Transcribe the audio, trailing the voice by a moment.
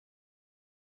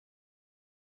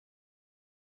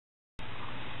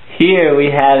Here we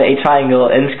have a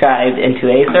triangle inscribed into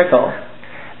a circle.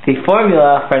 The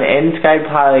formula for an inscribed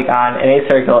polygon in a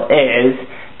circle is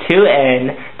 2n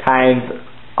times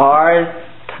r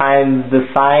times the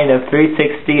sine of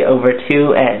 360 over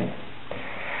 2n.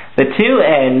 The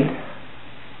 2n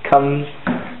comes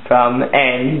from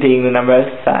n being the number of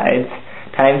sides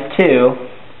times 2,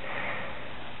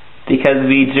 because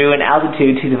we drew an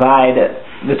altitude to divide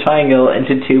the triangle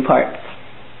into two parts.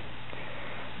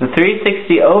 The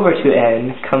 360 over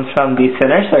 2n comes from the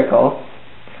center circle.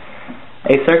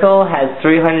 A circle has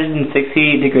 360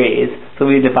 degrees, so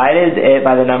we divided it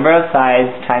by the number of sides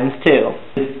times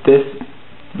 2.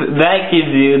 That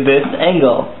gives you this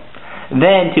angle.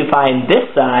 Then to find this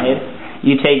side,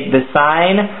 you take the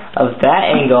sine of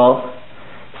that angle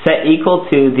set equal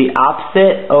to the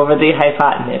opposite over the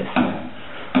hypotenuse.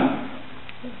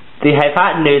 The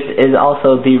hypotenuse is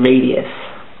also the radius.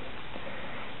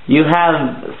 You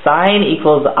have sine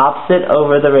equals opposite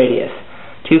over the radius.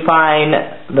 To find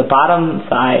the bottom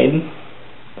side,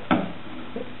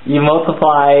 you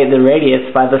multiply the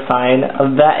radius by the sine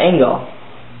of that angle.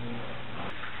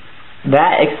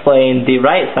 That explains the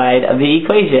right side of the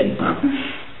equation.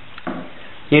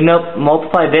 You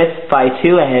multiply this by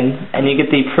 2n, and you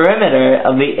get the perimeter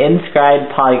of the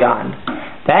inscribed polygon.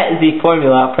 That is the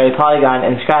formula for a polygon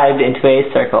inscribed into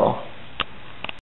a circle.